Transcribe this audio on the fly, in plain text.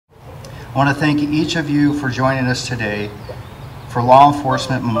I want to thank each of you for joining us today for Law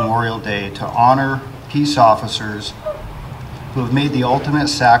Enforcement Memorial Day to honor peace officers who have made the ultimate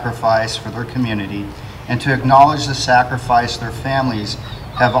sacrifice for their community and to acknowledge the sacrifice their families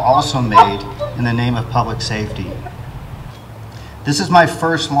have also made in the name of public safety. This is my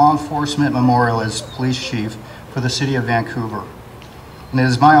first law enforcement memorial as police chief for the City of Vancouver, and it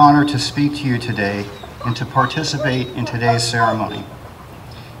is my honor to speak to you today and to participate in today's ceremony.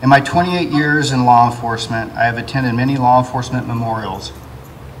 In my 28 years in law enforcement, I have attended many law enforcement memorials.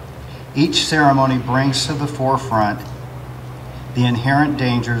 Each ceremony brings to the forefront the inherent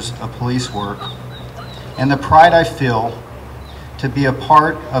dangers of police work and the pride I feel to be a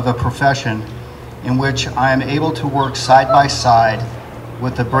part of a profession in which I am able to work side by side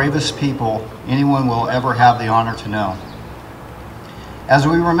with the bravest people anyone will ever have the honor to know. As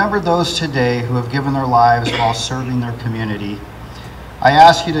we remember those today who have given their lives while serving their community, I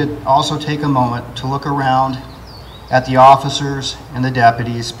ask you to also take a moment to look around at the officers and the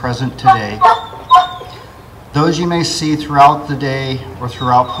deputies present today, those you may see throughout the day or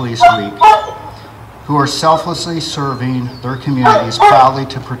throughout Police Week, who are selflessly serving their communities proudly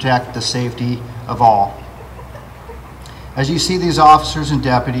to protect the safety of all. As you see these officers and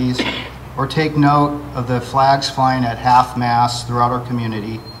deputies, or take note of the flags flying at half-mast throughout our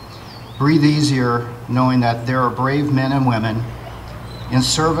community, breathe easier knowing that there are brave men and women in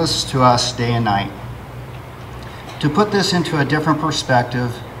service to us day and night. To put this into a different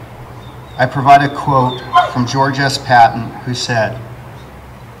perspective, I provide a quote from George S. Patton, who said,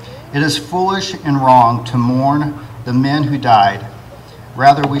 "It is foolish and wrong to mourn the men who died.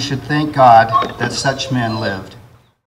 Rather, we should thank God that such men lived."